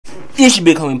It's your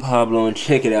big homie Pablo, and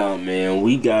check it out, man.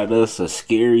 We got us a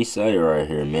scary sight right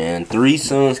here, man. 3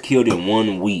 sons killed in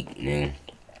 1 week, man.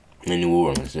 In New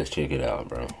Orleans. Let's check it out,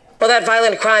 bro. Well, that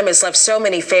violent crime has left so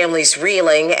many families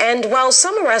reeling, and while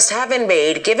some arrests have been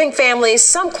made, giving families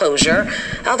some closure,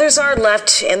 others are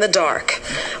left in the dark.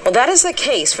 Well, that is the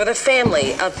case for the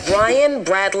family of Brian,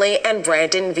 Bradley, and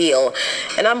Brandon Veal.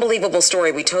 An unbelievable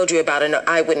story we told you about in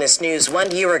Eyewitness News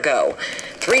 1 year ago.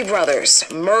 3 brothers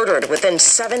murdered within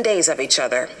 7 days of each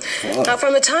other. Now,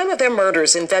 from the time of their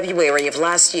murders in February of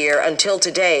last year until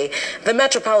today, the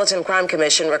Metropolitan Crime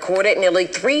Commission recorded nearly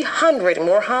 300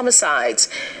 more homicides,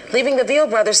 leaving the Veal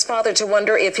brothers' father to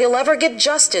wonder if he'll ever get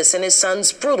justice in his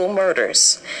son's brutal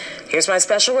murders. Here's my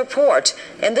special report,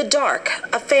 In the Dark,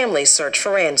 a family search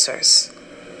for answers.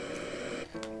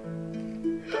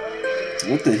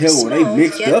 What the hell were they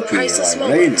mixed up in? Like,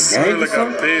 they in the gang or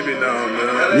something? Baby now, man.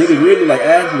 Niggas really like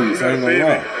athletes, I ain't gonna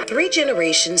lie. 3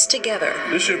 generations together.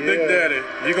 This your big daddy.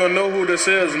 You gonna know who this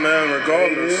is, man,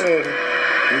 regardless.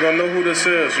 You gonna know who this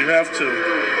is. You have to.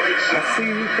 I see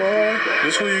you, boy.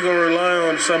 This who you gonna rely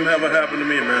on if something ever happened to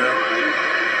me, man.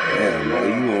 Yeah, bro,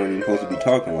 you weren't even supposed to be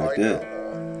talking like that.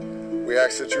 We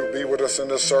ask that you be with us in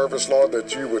this service, Lord,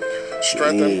 that you would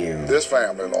strengthen this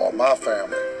family, Lord, my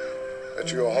family,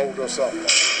 that you'll hold us up. It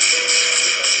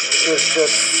was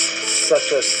just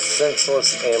such a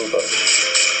senseless ambush.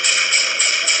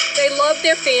 They love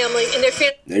their family, and their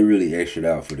family. They really extra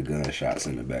out for the gunshots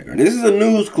in the background. This is a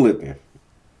news clipping,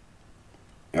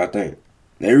 I think.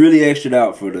 They really extra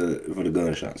out for the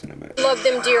gunshots in the back. Love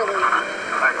them dearly.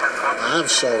 I've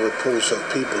saw reports of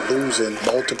people losing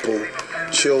multiple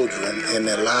children in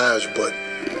their lives, but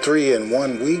 3 in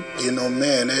 1 week, you know,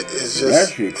 man, it's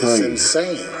just it's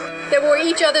insane. They were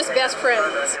each other's best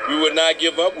friends. We would not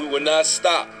give up. We would not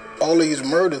stop. All these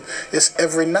murders, it's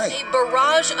every night. A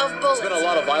barrage of bullets. There's been a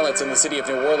lot of violence in the city of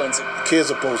New Orleans.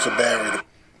 Kids are supposed to bury them.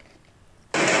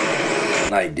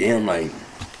 Like, damn, like,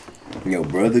 your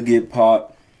brother get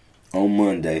popped on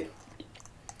Monday.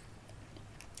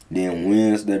 Then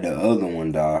Wednesday, the other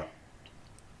one die.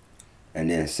 And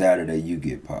then Saturday, you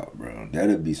get popped, bro.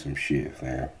 That'll be some shit,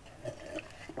 fam.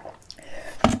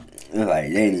 It's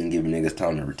like, they ain't even giving niggas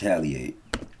time to retaliate.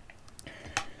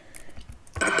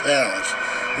 The parents,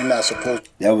 you're not supposed to.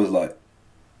 That was like,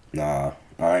 nah,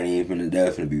 I ain't even finna,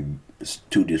 that's finna be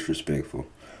too disrespectful.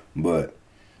 But,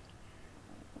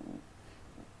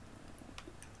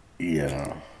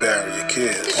 yeah. Bury your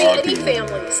kids. To be any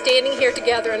family standing here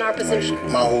together in our position.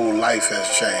 My whole life has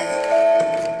changed.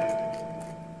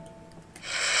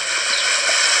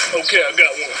 Okay, I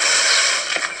got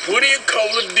one. What do you call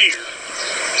a deer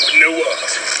with no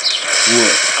eyes?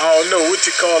 What? I don't know what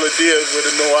you call a deer with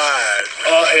no eyes. I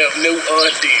have no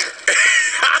idea.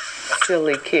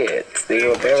 Silly kids. They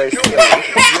were very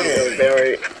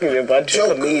silly. They were a bunch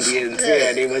of comedians.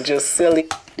 Yeah, they were just silly.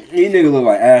 These niggas look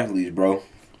like athletes, bro.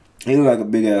 He look like a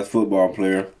big ass football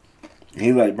player.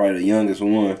 He like probably the youngest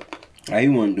one. Like, he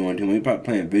wasn't doing too much. He probably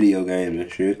playing video games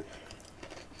and shit.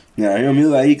 Now him, he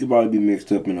like he could probably be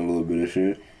mixed up in a little bit of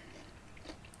shit.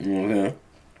 You know what I'm saying?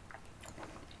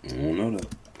 I don't know that.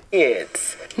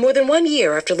 Kids. More than 1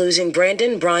 year after losing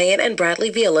Brandon, Brian, and Bradley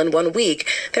Veal in 1 week,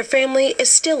 their family is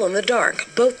still in the dark,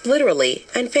 both literally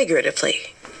and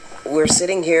figuratively. We're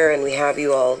sitting here and we have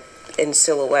you all in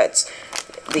silhouettes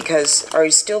because are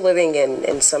you still living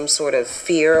in some sort of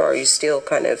fear? Or are you still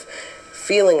kind of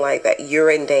feeling like that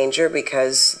you're in danger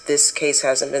because this case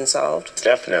hasn't been solved?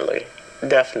 Definitely.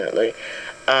 Definitely.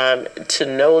 To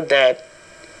know that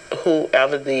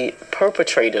whoever the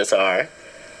perpetrators are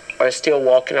still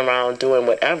walking around doing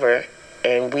whatever,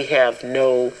 and we have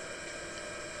no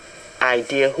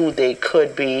idea who they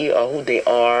could be or who they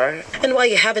are. And while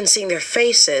you haven't seen their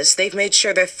faces, they've made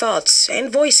sure their thoughts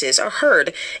and voices are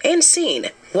heard and seen.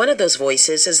 One of those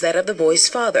voices is that of the boy's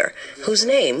father, whose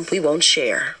name we won't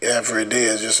share. Every day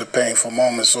is just a painful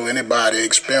moment, so anybody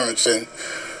experiencing,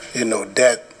 you know,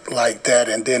 death like that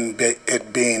and then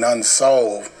it being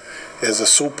unsolved is a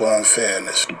super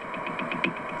unfairness.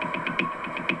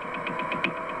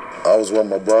 I was with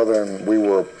my brother and we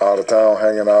were out of town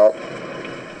hanging out.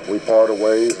 We parted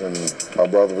ways and my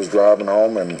brother was driving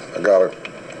home and I got a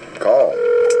call.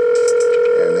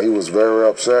 And he was very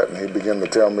upset and he began to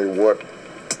tell me what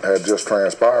had just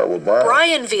transpired with Brian.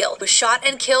 Brian Veal was shot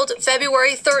and killed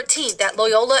February 13th at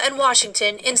Loyola and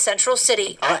Washington in Central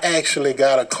City. I actually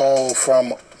got a call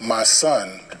from my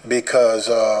son because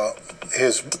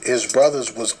his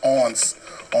brothers was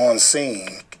on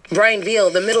scene. Brian Veal,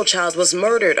 the middle child, was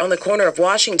murdered on the corner of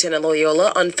Washington and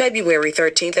Loyola on February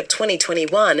 13th of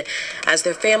 2021. As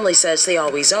their family says they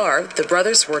always are, the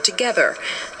brothers were together.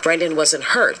 Brandon wasn't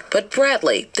hurt, but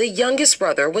Bradley, the youngest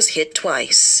brother, was hit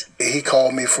twice. He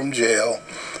called me from jail.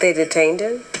 They detained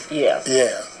him? Yeah.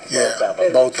 Yeah,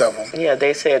 both of them. Yeah,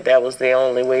 they said that was the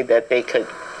only way that they could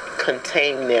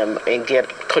contain them and get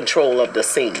control of the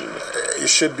scene. It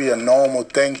should be a normal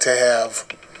thing to have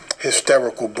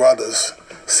hysterical brothers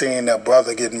seeing their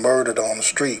brother get murdered on the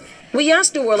street. We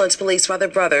asked New Orleans police why the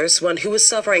brothers, one who was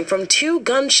suffering from 2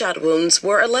 gunshot wounds,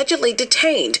 were allegedly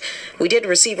detained. We didn't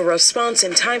receive a response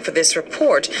in time for this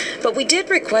report, but we did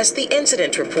request the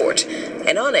incident report.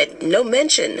 And on it, no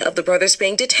mention of the brothers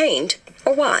being detained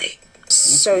or why.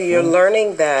 So you're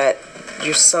learning that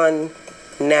your son,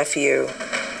 nephew,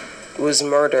 was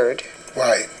murdered.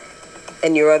 Right.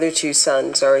 And your other 2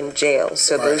 sons are in jail.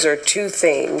 So those are 2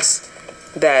 things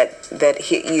that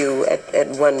hit you at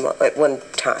one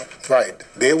time. Right.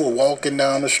 They were walking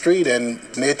down the street and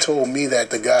they told me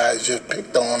that the guys just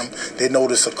picked on them. They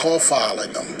noticed a car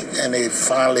following them and they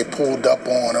finally pulled up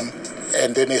on them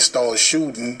and then they started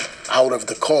shooting out of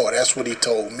the car. That's what he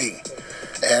told me.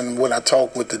 And when I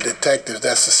talked with the detectives,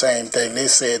 that's the same thing. They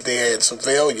said they had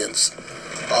surveillance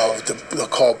of the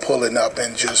car pulling up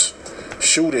and just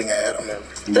shooting at them.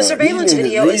 The surveillance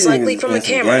video is likely from a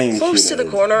camera close to the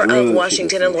corner of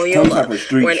Washington and Loyola,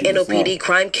 where an NOPD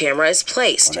crime camera is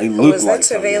placed. Was that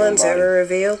surveillance ever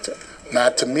revealed?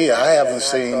 Not to me. I haven't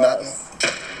seen nothing.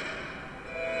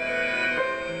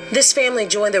 This family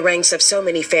joined the ranks of so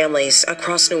many families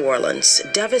across New Orleans,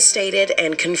 devastated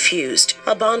and confused.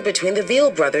 A bond between the Veal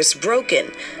brothers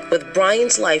broken, with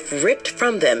Brian's life ripped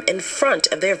from them in front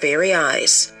of their very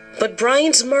eyes. But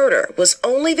Brian's murder was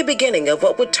only the beginning of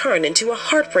what would turn into a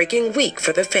heartbreaking week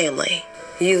for the family.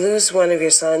 You lose one of your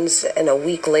sons, and a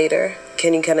week later,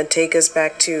 can you kind of take us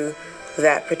back to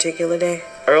that particular day?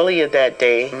 Earlier that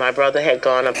day, my brother had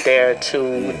gone up there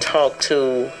to talk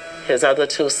to his other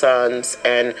 2 sons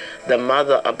and the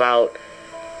mother about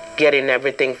getting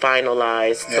everything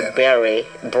finalized to bury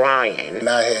Brian. And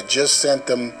I had just sent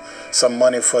them some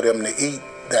money for them to eat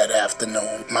that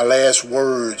afternoon. My last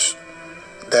words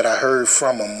that I heard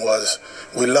from him was,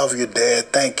 "We love you,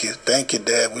 Dad. Thank you. Thank you,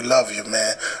 Dad. We love you,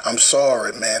 man. I'm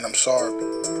sorry, man. I'm sorry."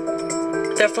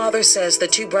 Their father says the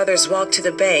 2 brothers walked to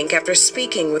the bank after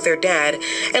speaking with their dad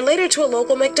and later to a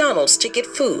local McDonald's to get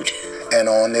food. And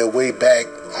on their way back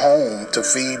home to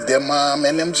feed their mom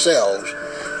and themselves,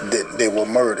 they were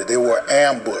murdered. They were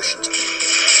ambushed.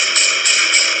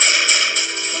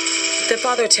 The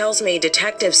father tells me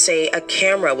detectives say a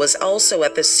camera was also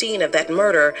at the scene of that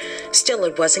murder. Still,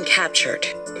 it wasn't captured.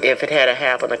 If it had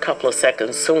happened a couple of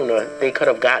seconds sooner, they could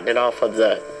have gotten it off of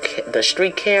the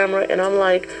street camera. And I'm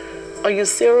like, are you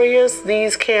serious?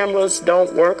 These cameras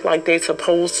don't work like they're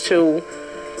supposed to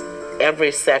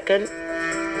every second?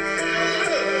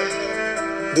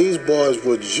 These boys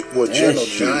were gentle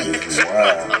giants.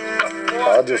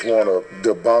 Wow. I just want to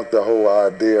debunk the whole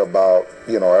idea about,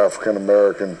 African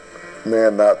American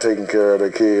men not taking care of their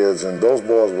kids, and those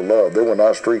boys were loved. They were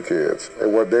not street kids. They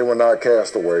were not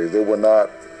castaways. They were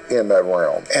not in that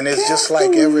realm. And it's just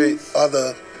like every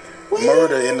other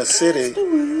murder in the city.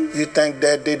 You think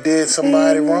that they did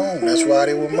somebody wrong. That's why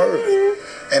they were murdered.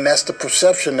 And that's the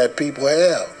perception that people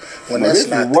have when that's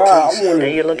not the case.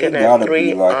 And you're looking at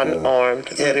 3 unarmed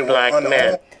black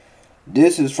men.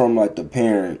 This is from like the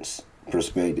parents'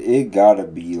 perspective. It gotta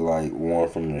be like one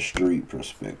from the street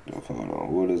perspective. Hold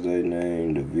on, what is their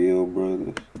name? The Veal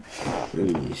brothers.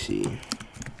 Let me see.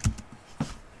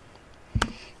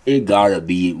 It gotta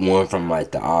be one from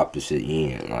like the opposite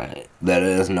end. Like, let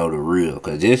us know the real.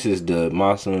 Cause this is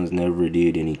my sons never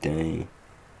did anything.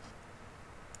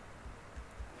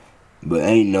 But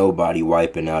ain't nobody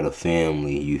wiping out a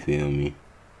family, you feel me?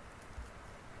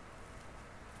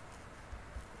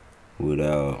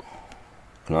 Without,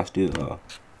 can I still,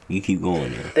 you keep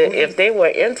going there. If they were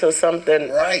into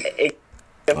something, right?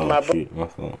 Shit, my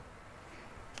fault.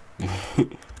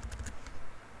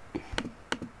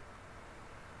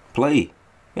 Play,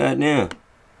 goddamn.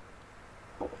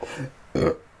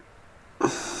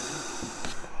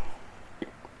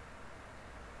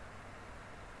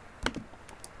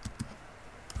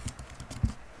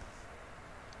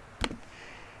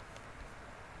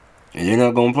 Is they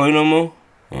not gonna play no more?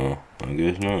 Oh, I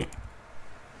guess not.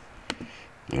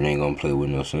 They ain't gonna play with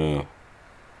no sound.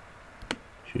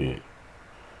 Shit.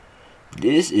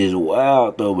 This is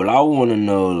wild though, but I wanna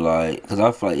know, like, cause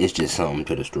I feel like it's just something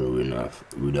to the story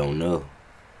we don't know.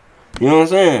 You know what I'm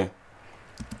saying?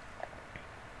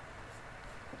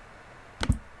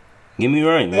 Get me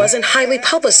right, man. Wasn't highly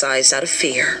publicized out of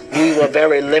fear. We were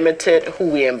very limited who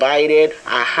we invited.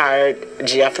 I hired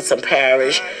Jefferson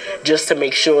Parish just to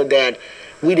make sure that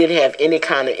we didn't have any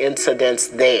kind of incidents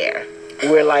there.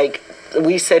 We're like,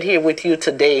 we sit here with you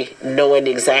today knowing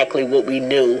exactly what we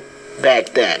knew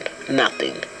back then.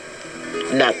 Nothing.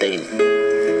 Nothing.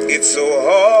 It's so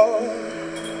hard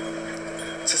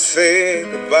to say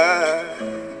goodbye.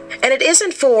 And it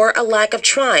isn't for a lack of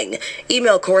trying.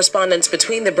 Email correspondence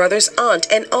between the brothers' aunt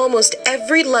and almost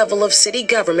every level of city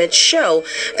government show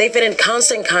they've been in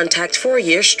constant contact for a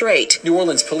year straight. New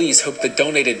Orleans police hope the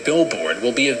donated billboard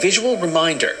will be a visual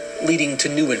reminder leading to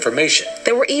new information.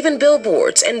 There were even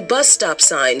billboards and bus stop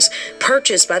signs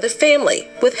purchased by the family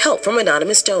with help from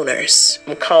anonymous donors.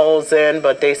 Calls in,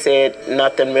 but they said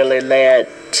nothing really led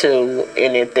to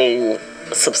anything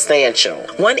substantial.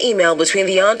 One email between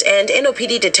the aunt and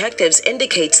NOPD detectives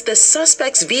indicates the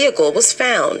suspect's vehicle was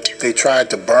found. They tried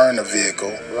to burn the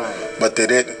vehicle, but they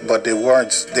didn't. But they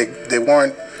weren't. They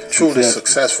weren't truly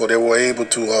successful. They were able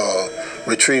to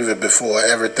retrieve it before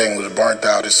everything was burnt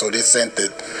out, and so they sent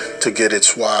it to get it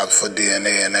swabbed for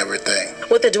DNA and everything.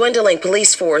 With a dwindling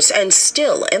police force and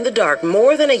still in the dark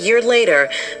more than a year later,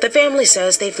 the family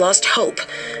says they've lost hope.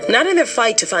 Not in their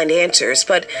fight to find answers,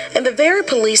 but in the very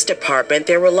police department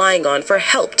they're relying on for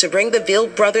help to bring the Veal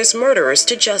brothers' murderers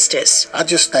to justice. I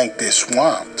just think they're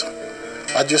swamped.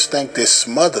 I just think they're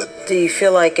smothered. Do you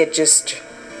feel like them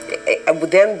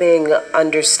being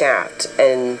understaffed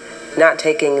and not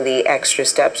taking the extra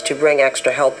steps to bring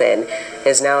extra help in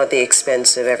is now at the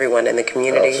expense of everyone in the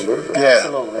community? Absolutely. Yeah.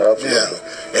 Absolutely. Yeah.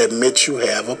 Admit you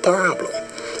have a problem.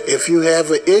 If you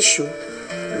have an issue,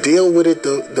 deal with it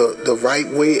the right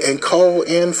way and call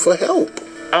in for help.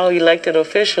 Our elected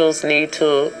officials need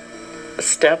to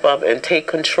step up and take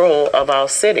control of our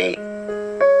city.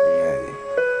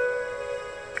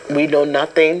 We know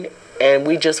nothing, and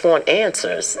we just want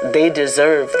answers. They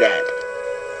deserve that.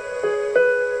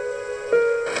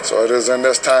 So it is in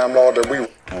this time, Lord, that we...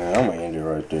 I'm gonna end it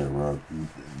right there, bro.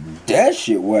 That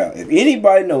shit, wow. If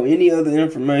anybody know any other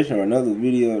information or another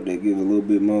video that give a little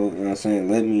bit more, you know what I'm saying,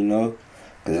 let me know.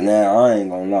 Because now I ain't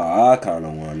gonna lie, I kind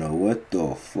of want to know what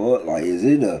the fuck. Like, is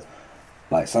it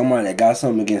like somebody that got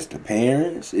something against the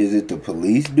parents? Is it the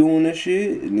police doing this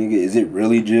shit? Nigga, is it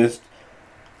really just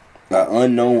an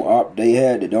unknown op they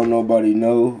had that don't nobody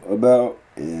know about?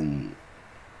 And,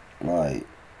 like,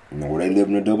 you know, where they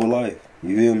living a double life.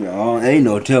 You feel me? Ain't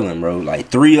no telling, bro. Like,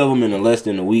 3 of them in a less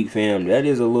than a week, fam. That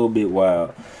is a little bit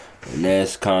wild. And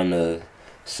that's kind of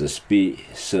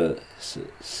suspicious, eh?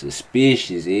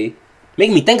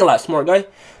 Making me think a lot, smart guy.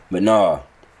 But nah.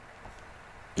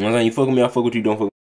 You know what I'm saying? You fuck with me, I fuck with you, don't fuck with me.